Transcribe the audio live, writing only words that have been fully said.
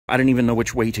I don't even know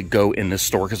which way to go in this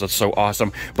store because it's so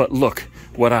awesome. But look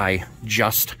what I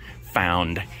just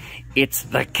found. It's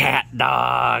the cat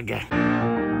dog.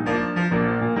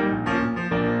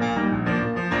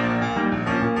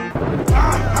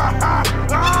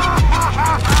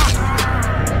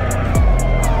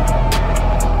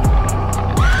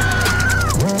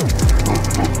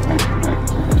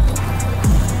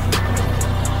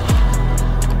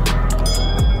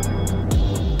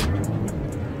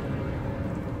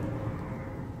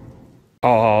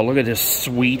 Oh, look at this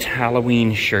sweet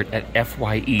Halloween shirt at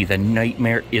FYE. The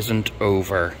nightmare isn't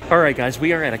over. All right, guys,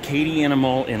 we are at ACADIANA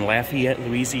Mall in Lafayette,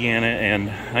 Louisiana,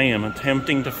 and I am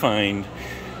attempting to find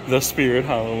the Spirit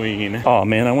Halloween. Oh,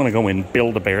 man, I want to go and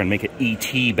build a bear and make it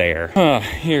E.T. bear.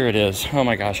 Here it is. Oh,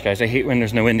 my gosh, guys. I hate when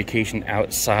there's no indication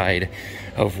outside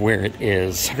of where it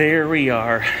is. There we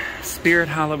are. Spirit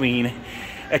Halloween,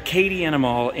 ACADIANA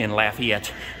Mall in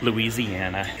Lafayette,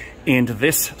 Louisiana. And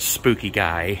this spooky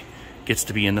guy gets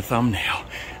to be in the thumbnail.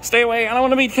 Stay away, I don't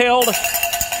want to be killed.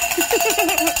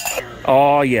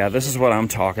 Oh yeah, this is what I'm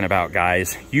talking about,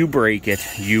 guys. You break it,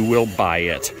 you will buy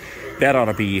it. That ought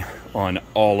to be on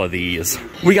all of these.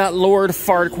 We got Lord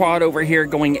Farquaad over here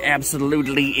going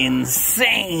absolutely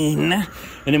insane. And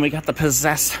then we got the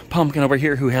possessed pumpkin over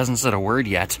here who hasn't said a word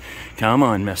yet. Come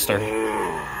on, mister. You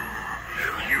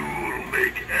will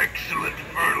make excellent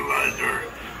fertilizer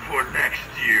for next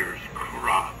year's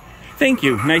crop. Thank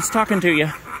you. Nice talking to you.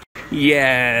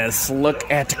 Yes, look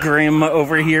at Grim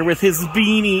over here with his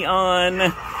beanie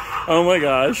on. Oh my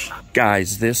gosh.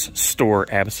 Guys, this store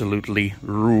absolutely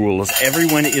rules.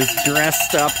 Everyone is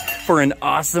dressed up for an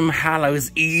awesome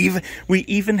Hallows Eve. We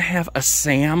even have a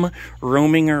Sam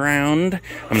roaming around.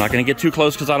 I'm not going to get too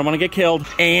close because I don't want to get killed.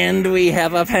 And we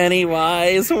have a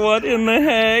Pennywise. What in the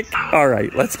heck? All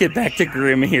right, let's get back to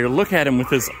Grim here. Look at him with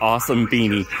his awesome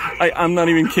beanie. I'm not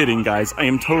even kidding, guys. I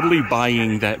am totally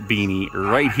buying that beanie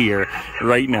right here,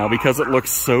 right now, because it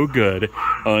looks so good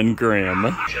on Grim.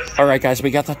 All right, guys,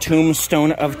 we got the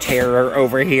Tombstone of Terror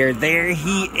over here. There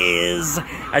he is.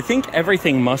 I think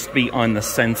everything must be on the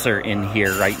sensor in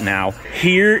here right now.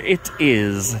 Here it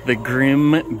is, the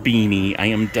Grim beanie. I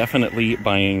am definitely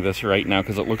buying this right now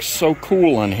because it looks so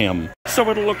cool on him. So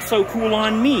it'll look so cool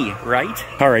on me,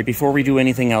 right? All right, before we do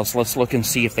anything else, let's look and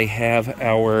see if they have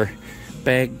our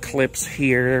bag clips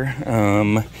here.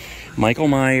 Michael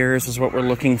Myers is what we're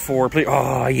looking for. Please.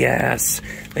 Oh, yes.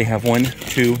 They have 1,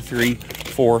 2, 3,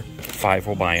 4, 5.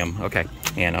 We'll buy them. Okay.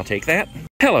 And I'll take that.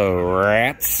 Hello,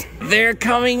 rats. They're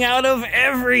coming out of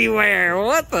everywhere.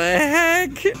 What the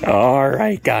heck? All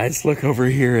right, guys, look over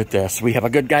here at this. We have a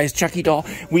Good Guys Chucky doll.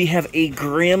 We have a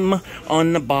Grim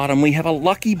on the bottom. We have a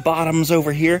Lucky Bottoms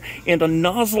over here and a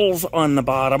Nozzles on the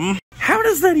bottom. How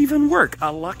does that even work?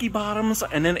 A Lucky Bottoms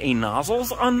and then a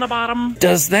Nozzles on the bottom?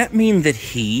 Does that mean that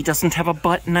he doesn't have a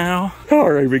butt now?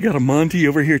 All right, we got a Monty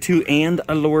over here too, and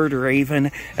a Lord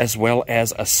Raven, as well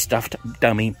as a stuffed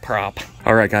dummy prop.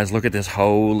 All right, guys, look at this.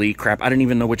 Holy crap. I don't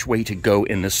even know which way to go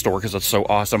in this store because it's so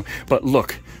awesome. But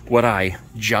look what I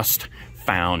just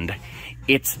found.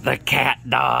 It's the cat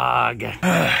dog.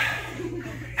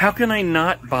 How can I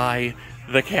not buy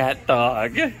the cat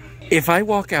dog? If I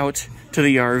walk out to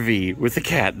the RV with the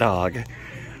cat dog,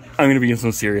 I'm gonna be in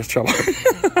some serious trouble.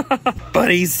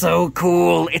 But he's so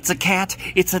cool. It's a cat,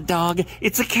 it's a dog,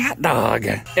 it's a cat dog.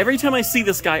 Every time I see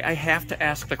this guy, I have to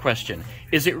ask the question,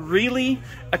 is it really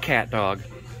a cat dog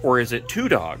or is it two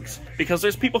dogs? Because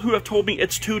there's people who have told me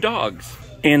it's two dogs.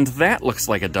 And that looks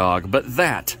like a dog, but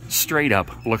that straight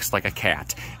up looks like a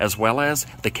cat, as well as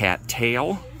the cat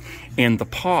tail and the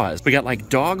paws. We got like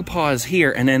dog paws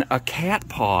here and then a cat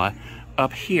paw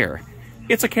up here.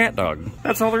 It's a cat dog.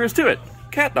 That's all there is to it.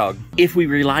 Cat dog. If we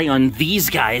rely on these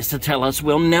guys to tell us,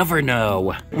 we'll never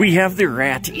know. We have the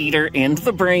rat eater and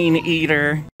the brain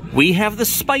eater. We have the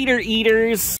spider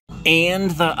eaters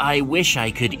and the I wish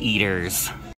I could eaters.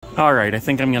 All right, I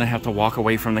think I'm gonna have to walk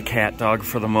away from the cat dog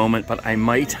for the moment, but I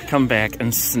might come back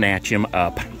and snatch him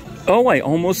up. Oh, I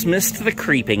almost missed the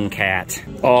creeping cat.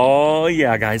 Oh,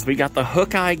 yeah, guys, we got the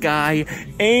hook eye guy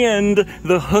and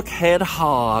the hook head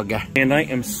hog. And I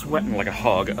am sweating like a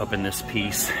hog up in this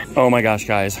piece. Oh my gosh,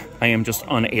 guys, I am just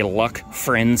on a luck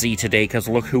frenzy today because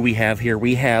look who we have here.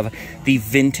 We have the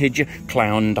vintage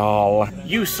clown doll.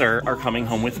 You, sir, are coming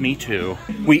home with me, too.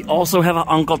 We also have an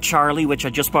Uncle Charlie, which I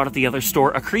just bought at the other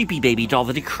store, a creepy baby doll,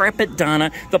 the decrepit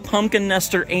Donna, the pumpkin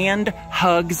nester, and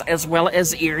Hugs, as well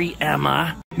as Eerie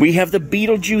Emma. We have the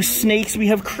Beetlejuice snakes, we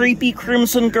have creepy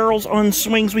Crimson girls on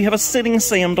swings, we have a sitting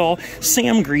Sam doll,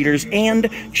 Sam greeters, and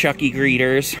Chucky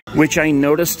greeters, which I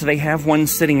noticed they have one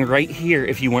sitting right here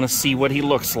if you want to see what he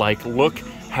looks like. Look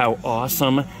how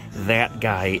awesome that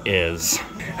guy is.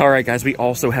 All right, guys, we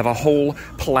also have a whole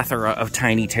plethora of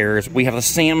tiny terrors. We have the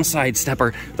Sam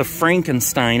Sidestepper, the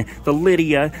Frankenstein, the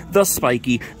Lydia, the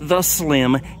Spiky, the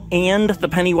Slim, and the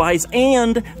Pennywise,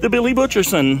 and the Billy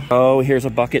Butcherson. Oh, here's a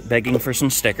bucket begging for some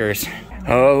stickers.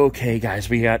 Okay, guys,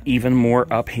 we got even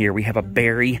more up here. We have a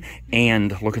Barry,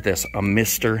 and look at this, a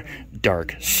Mr.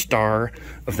 Dark, star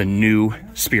of the new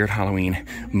Spirit Halloween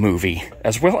movie,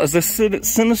 as well as the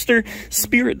sinister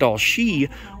Spirit doll. She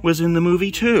was in the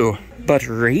movie too, but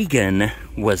Reagan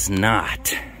was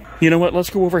not. You know what? Let's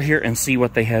go over here and see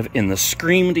what they have in the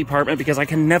Scream department, because I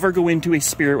can never go into a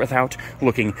Spirit without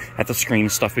looking at the Scream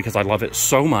stuff because I love it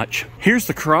so much. Here's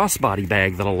the crossbody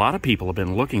bag that a lot of people have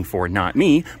been looking for. Not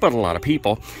me, but a lot of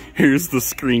people. Here's the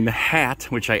Scream hat,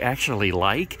 which I actually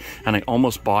like, and I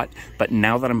almost bought, but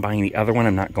now that I'm buying the other one,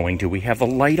 I'm not going to. We have the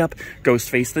light-up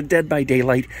Ghostface, the Dead by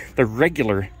Daylight, the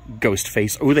regular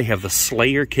Ghostface. Oh, they have the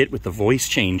Slayer kit with the voice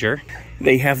changer.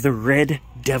 They have the Red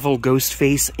Devil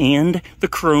Ghostface and the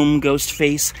Chrome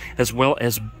Ghostface, as well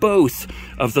as both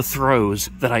of the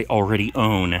throws that I already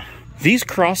own. These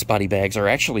crossbody bags are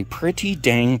actually pretty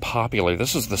dang popular.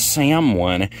 This is the Sam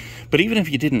one, but even if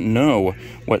you didn't know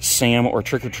what Sam or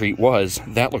Trick or Treat was,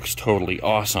 that looks totally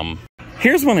awesome.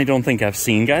 Here's one I don't think I've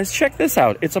seen, guys. Check this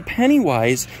out. It's a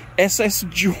Pennywise SS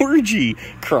Georgie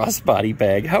crossbody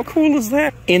bag. How cool is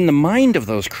that? In the mind of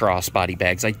those crossbody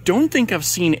bags, I don't think I've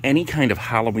seen any kind of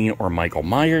Halloween or Michael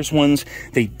Myers ones.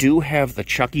 They do have the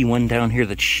Chucky one down here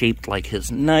that's shaped like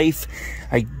his knife.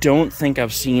 I don't think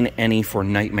I've seen any for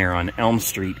Nightmare on Elm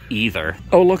Street either.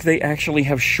 Oh, look, they actually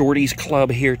have Shorty's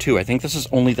Club here too. I think this is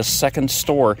only the second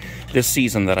store this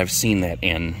season that I've seen that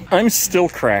in. I'm still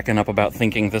cracking up about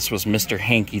thinking this was Mr.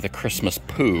 Hanky the Christmas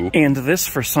Pooh. And this,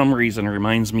 for some reason,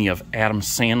 reminds me of Adam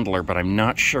Sandler, but I'm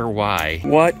not sure why.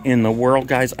 What in the world,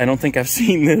 guys? I don't think I've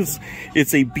seen this.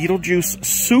 It's a Beetlejuice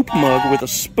soup mug with a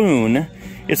spoon.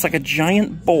 It's like a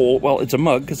giant bowl. Well, it's a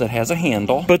mug because it has a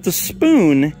handle. But the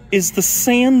spoon is the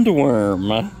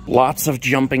sandworm. Lots of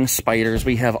jumping spiders.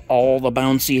 We have all the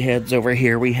bouncy heads over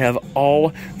here. We have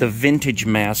all the vintage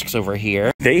masks over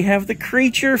here. They have the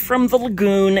creature from the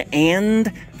lagoon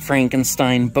and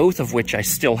Frankenstein, both of which I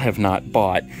still have not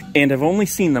bought. And I've only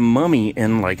seen the Mummy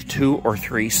in like 2 or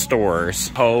 3 stores.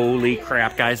 Holy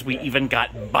crap, guys. We even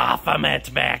got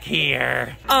Baphomet back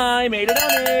here. I made a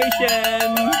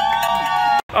donation.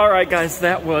 All right, guys,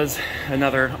 that was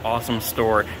another awesome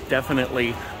store.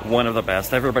 Definitely one of the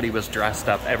best. Everybody was dressed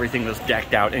up. Everything was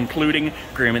decked out, including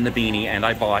Grim and the beanie, and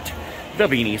I bought the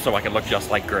beanie so I could look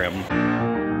just like Grim.